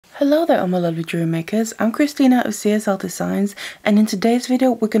Hello there all my lovely jewelry makers, I'm Christina of CSLdesigns, and in today's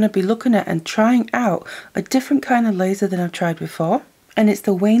video we're going to be looking at and trying out a different kind of laser than I've tried before, and it's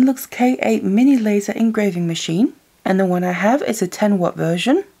the Wainlux K8 mini laser engraving machine, and the one I have is a 10-watt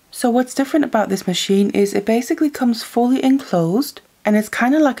version. So what's different about this machine is it basically comes fully enclosed, and it's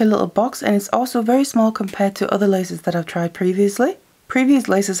kind of like a little box, and it's also very small compared to other lasers that I've tried previously. Previous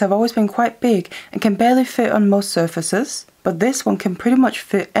lasers have always been quite big and can barely fit on most surfaces, but this one can pretty much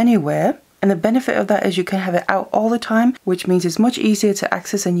fit anywhere, and the benefit of that is you can have it out all the time, which means it's much easier to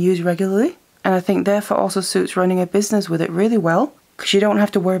access and use regularly, and I think therefore also suits running a business with it really well, because you don't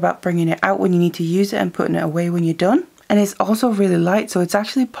have to worry about bringing it out when you need to use it and putting it away when you're done. And it's also really light, so it's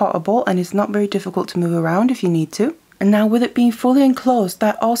actually portable and it's not very difficult to move around if you need to. And now with it being fully enclosed,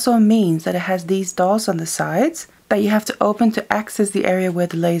 that also means that it has these doors on the sides that you have to open to access the area where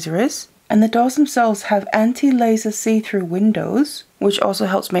the laser is. And the doors themselves have anti-laser see-through windows, which also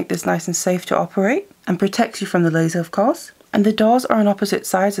helps make this nice and safe to operate and protects you from the laser, of course. And the doors are on opposite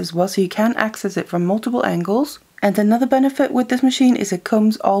sides as well, so you can access it from multiple angles. And another benefit with this machine is it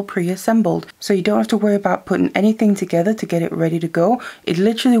comes all pre-assembled, so you don't have to worry about putting anything together to get it ready to go. It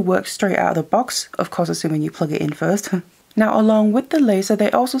literally works straight out of the box, of course assuming you plug it in first. Now along with the laser,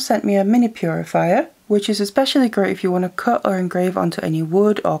 they also sent me a mini purifier, which is especially great if you want to cut or engrave onto any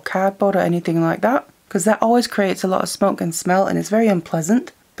wood or cardboard or anything like that, because that always creates a lot of smoke and smell and it's very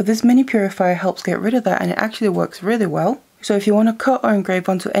unpleasant. But this mini purifier helps get rid of that, and it actually works really well. So if you want to cut or engrave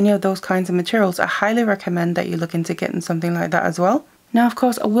onto any of those kinds of materials, I highly recommend that you look into getting something like that as well. Now of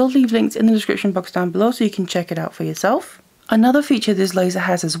course I will leave links in the description box down below so you can check it out for yourself. Another feature this laser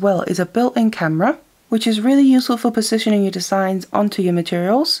has as well is a built-in camera, which is really useful for positioning your designs onto your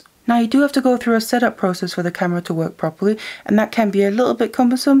materials. Now you do have to go through a setup process for the camera to work properly, and that can be a little bit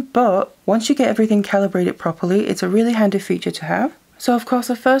cumbersome, but once you get everything calibrated properly, it's a really handy feature to have. So of course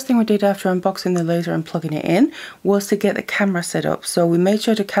the first thing we did after unboxing the laser and plugging it in was to get the camera set up. So we made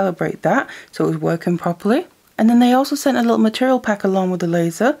sure to calibrate that so it was working properly. And then they also sent a little material pack along with the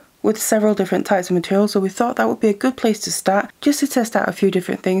laser with several different types of materials, so we thought that would be a good place to start just to test out a few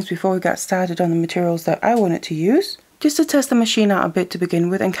different things before we got started on the materials that I wanted to use, just to test the machine out a bit to begin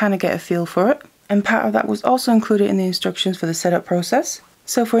with and kind of get a feel for it. And part of that was also included in the instructions for the setup process.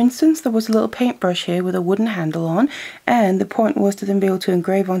 So for instance, there was a little paintbrush here with a wooden handle on, and the point was to then be able to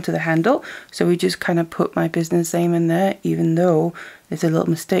engrave onto the handle. So we just kind of put my business name in there, even though there's a little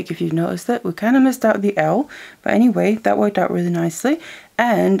mistake if you've noticed it. We kind of missed out the L, but anyway, that worked out really nicely.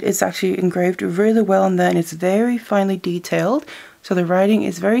 And it's actually engraved really well on there, and it's very finely detailed. So the writing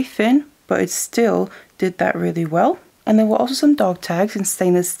is very thin, but it still did that really well. And there were also some dog tags in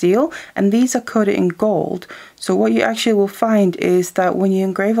stainless steel, and these are coated in gold. So what you actually will find is that when you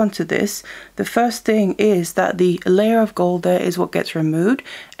engrave onto this, the first thing is that the layer of gold there is what gets removed,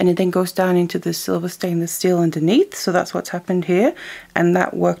 and it then goes down into the silver stainless steel underneath. So that's what's happened here, and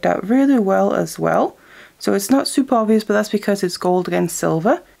that worked out really well as well. So it's not super obvious, but that's because it's gold against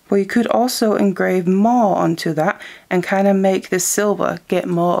silver. But you could also engrave more onto that and kind of make the silver get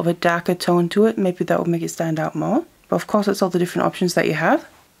more of a darker tone to it. Maybe that would make it stand out more. But of course, it's all the different options that you have.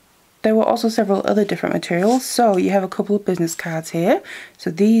 There were also several other different materials. So you have a couple of business cards here.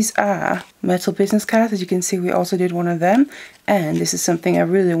 So these are metal business cards. As you can see, we also did one of them. And this is something I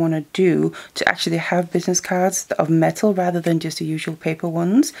really want to do, to actually have business cards of metal rather than just the usual paper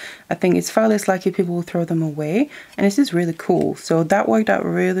ones. I think it's far less likely people will throw them away. And this is really cool. So that worked out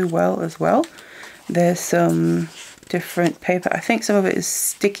really well as well. There's some different paper. I think some of it is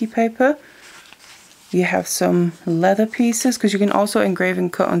sticky paper. You have some leather pieces, because you can also engrave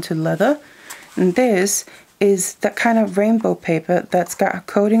and cut onto leather. And this is that kind of rainbow paper that's got a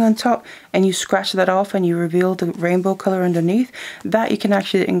coating on top, and you scratch that off and you reveal the rainbow color underneath. That you can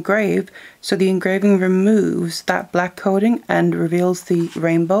actually engrave, so the engraving removes that black coating and reveals the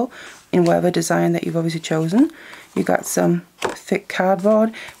rainbow in whatever design that you've obviously chosen. You got some thick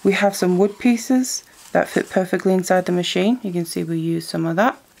cardboard. We have some wood pieces that fit perfectly inside the machine. You can see we used some of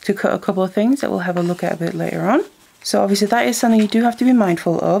that to cut a couple of things that we'll have a look at a bit later on. So obviously that is something you do have to be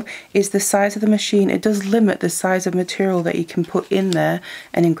mindful of, is the size of the machine. It does limit the size of material that you can put in there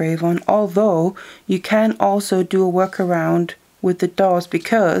and engrave on, although you can also do a workaround with the doors,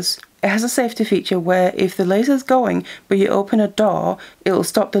 because it has a safety feature where if the laser is going but you open a door, it will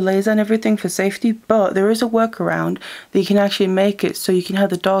stop the laser and everything for safety. But there is a workaround that you can actually make it so you can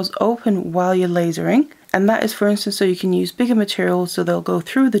have the doors open while you're lasering. And that is, for instance, so you can use bigger materials so they'll go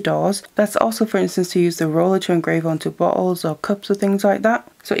through the doors. That's also, for instance, to use the roller to engrave onto bottles or cups or things like that.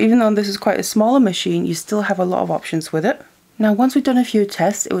 So even though this is quite a smaller machine, you still have a lot of options with it. Now, once we've done a few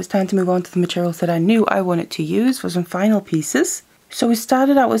tests, it was time to move on to the materials that I knew I wanted to use for some final pieces. So we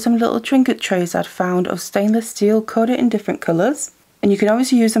started out with some little trinket trays I'd found of stainless steel coated in different colours. And you can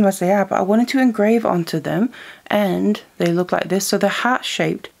obviously use them as they are, but I wanted to engrave onto them, and they look like this. So they're heart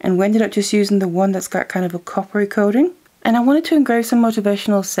shaped, and we ended up just using the one that's got kind of a coppery coating. And I wanted to engrave some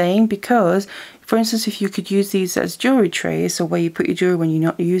motivational saying because, for instance, if you could use these as jewellery trays, so where you put your jewellery when you're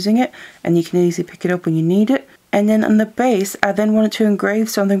not using it, and you can easily pick it up when you need it. And then on the base, I then wanted to engrave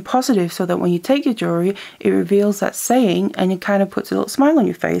something positive so that when you take your jewellery, it reveals that saying and it kind of puts a little smile on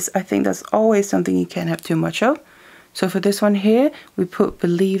your face. I think that's always something you can't have too much of. So for this one here, we put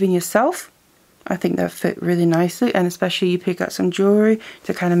believe in yourself. I think that fit really nicely, and especially you pick out some jewellery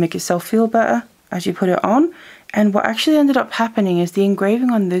to kind of make yourself feel better as you put it on. And what actually ended up happening is the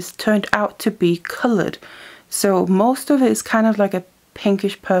engraving on this turned out to be coloured. So most of it is kind of like a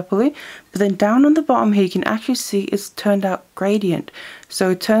pinkish purpley, but then down on the bottom here you can actually see it's turned out gradient.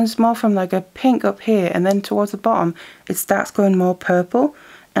 So it turns more from like a pink up here, and then towards the bottom it starts going more purple.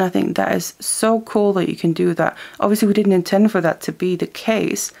 And I think that is so cool that you can do that. Obviously we didn't intend for that to be the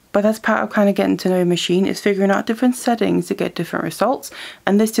case, but that's part of kind of getting to know your machine, is figuring out different settings to get different results.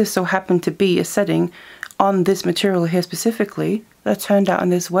 And this just so happened to be a setting on this material here specifically that turned out in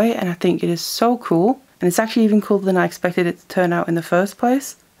this way, and I think it is so cool. And it's actually even cooler than I expected it to turn out in the first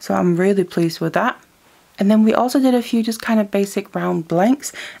place. So I'm really pleased with that. And then we also did a few just kind of basic round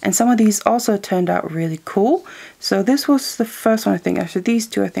blanks, and some of these also turned out really cool. So this was the first one, I think. Actually, these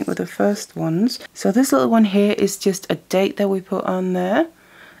two I think were the first ones. So this little one here is just a date that we put on there,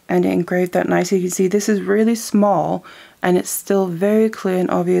 and it engraved that nicely. You can see this is really small, and it's still very clear and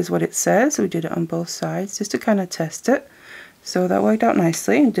obvious what it says. So we did it on both sides just to kind of test it. So that worked out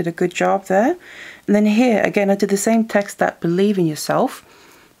nicely and did a good job there. And then here, again, I did the same text, that believe in yourself.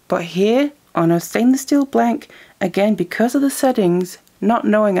 But here, on a stainless steel blank, again, because of the settings, not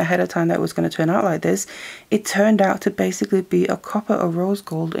knowing ahead of time that it was going to turn out like this, it turned out to basically be a copper or rose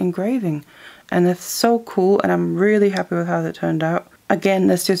gold engraving. And it's so cool, and I'm really happy with how that turned out. Again,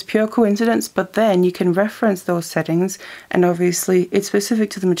 that's just pure coincidence, but then you can reference those settings, and obviously it's specific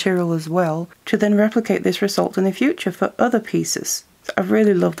to the material as well, to then replicate this result in the future for other pieces. So I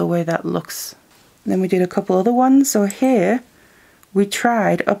really love the way that looks. And then we did a couple other ones. So here we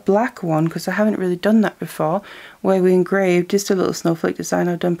tried a black one, because I haven't really done that before, where we engraved just a little snowflake design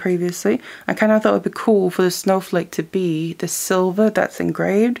I've done previously. I kind of thought it would be cool for the snowflake to be the silver that's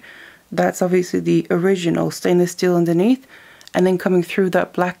engraved. That's obviously the original stainless steel underneath, and then coming through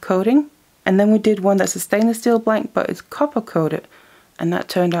that black coating. And then we did one that's a stainless steel blank, but it's copper coated, and that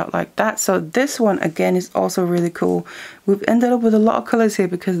turned out like that. So this one again is also really cool. We've ended up with a lot of colors here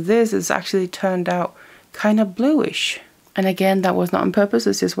because this is actually turned out kind of bluish. And again, that was not on purpose,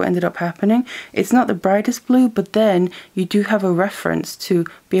 it's just what ended up happening. It's not the brightest blue, but then you do have a reference to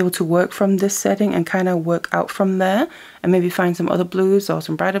be able to work from this setting and kind of work out from there, and maybe find some other blues or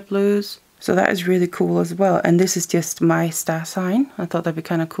some brighter blues. So that is really cool as well. And this is just my star sign. I thought that'd be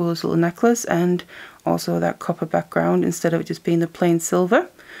kind of cool as a little necklace, and also that copper background instead of it just being the plain silver.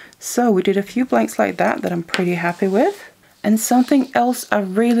 So we did a few blanks like that I'm pretty happy with. And something else I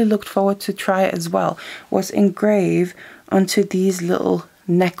really looked forward to try as well was engrave onto these little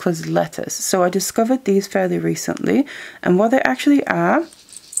necklace letters. So I discovered these fairly recently, and what they actually are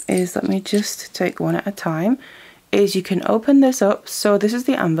is, let me just take one at a time, is you can open this up. So this is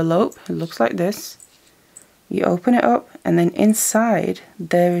the envelope, it looks like this. You open it up, and then inside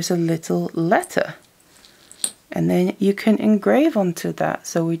there is a little letter, and then you can engrave onto that.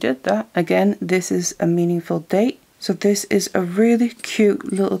 So we did that. Again, this is a meaningful date. So this is a really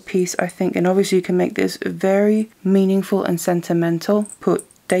cute little piece, I think, and obviously you can make this very meaningful and sentimental. Put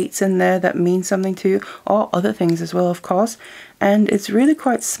dates in there that mean something to you, or other things as well, of course. And it's really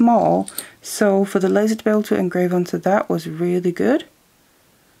quite small, so for the laser to be able to engrave onto that was really good.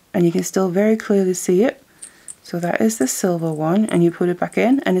 And you can still very clearly see it. So that is the silver one, and you put it back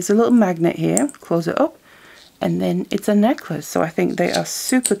in, and it's a little magnet here. Close it up, and then it's a necklace. So I think they are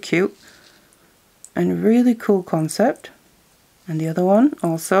super cute and really cool concept. And the other one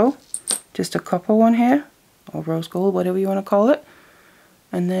also just a copper one here, or rose gold, whatever you want to call it.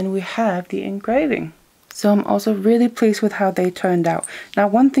 And then we have the engraving. So I'm also really pleased with how they turned out. Now,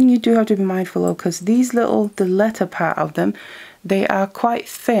 one thing you do have to be mindful of, because these the letter part of them, they are quite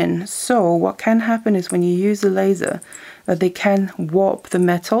thin. So what can happen is when you use the laser, that they can warp the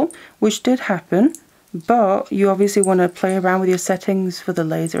metal, which did happen. But you obviously want to play around with your settings for the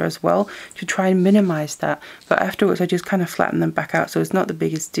laser as well to try and minimize that. But afterwards I just kind of flatten them back out, so it's not the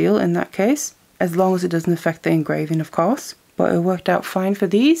biggest deal in that case, as long as it doesn't affect the engraving, of course. But it worked out fine for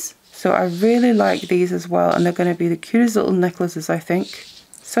these. So I really like these as well, and they're going to be the cutest little necklaces, I think.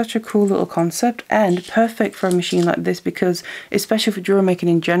 Such a cool little concept, and perfect for a machine like this, because especially for jewelry making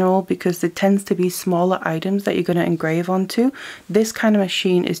in general, because it tends to be smaller items that you're going to engrave onto. This kind of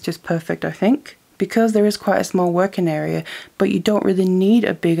machine is just perfect, I think, because there is quite a small working area, but you don't really need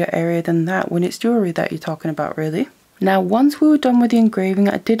a bigger area than that when it's jewelry that you're talking about, really. Now, once we were done with the engraving,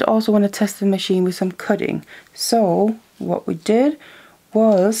 I did also want to test the machine with some cutting. So what we did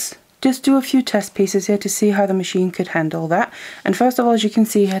was just do a few test pieces here to see how the machine could handle that. And first of all, as you can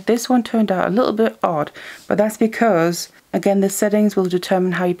see here, this one turned out a little bit odd, but that's because, again, the settings will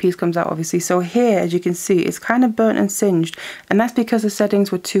determine how your piece comes out, obviously. So here, as you can see, it's kind of burnt and singed, and that's because the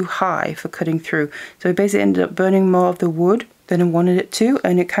settings were too high for cutting through. So it basically ended up burning more of the wood than I wanted it to,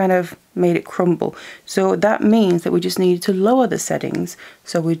 and it kind of made it crumble. So that means that we just needed to lower the settings.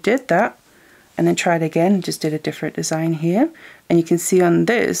 So we did that, and then tried again, just did a different design here. And you can see on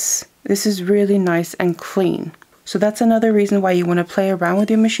this is really nice and clean. So that's another reason why you want to play around with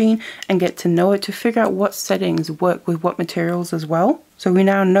your machine and get to know it, to figure out what settings work with what materials as well. So we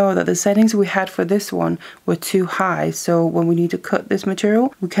now know that the settings we had for this one were too high. So when we need to cut this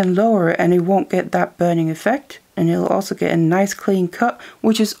material, we can lower it and it won't get that burning effect. And it'll also get a nice clean cut,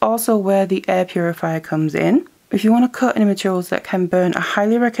 which is also where the air purifier comes in. If you want to cut any materials that can burn, I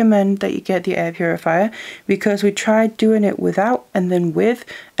highly recommend that you get the air purifier, because we tried doing it without and then with,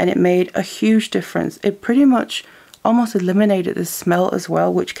 and it made a huge difference. It pretty much almost eliminated the smell as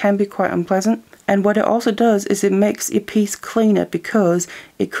well, which can be quite unpleasant. And what it also does is it makes your piece cleaner, because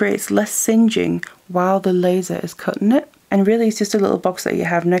it creates less singeing while the laser is cutting it. And really, it's just a little box that you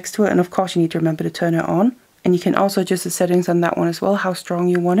have next to it, and of course you need to remember to turn it on. And you can also adjust the settings on that one as well, how strong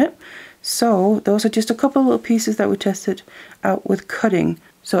you want it. So those are just a couple of little pieces that we tested out with cutting.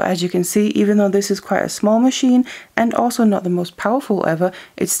 So as you can see, even though this is quite a small machine and also not the most powerful ever,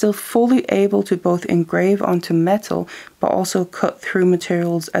 it's still fully able to both engrave onto metal, but also cut through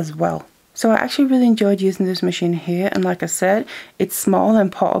materials as well. So I actually really enjoyed using this machine here, and like I said, it's small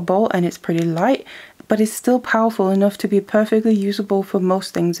and portable and it's pretty light, but it's still powerful enough to be perfectly usable for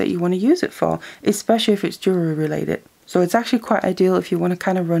most things that you want to use it for, especially if it's jewelry related. So it's actually quite ideal if you want to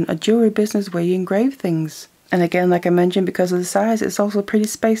kind of run a jewelry business where you engrave things. And again, like I mentioned, because of the size, it's also pretty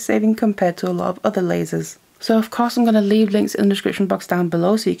space saving compared to a lot of other lasers. So of course I'm going to leave links in the description box down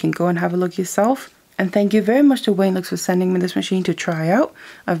below so you can go and have a look yourself. And thank you very much to Wainlux for sending me this machine to try out.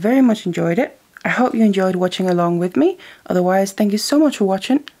 I very much enjoyed it. I hope you enjoyed watching along with me. Otherwise, thank you so much for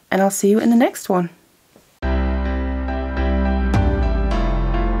watching, and I'll see you in the next one.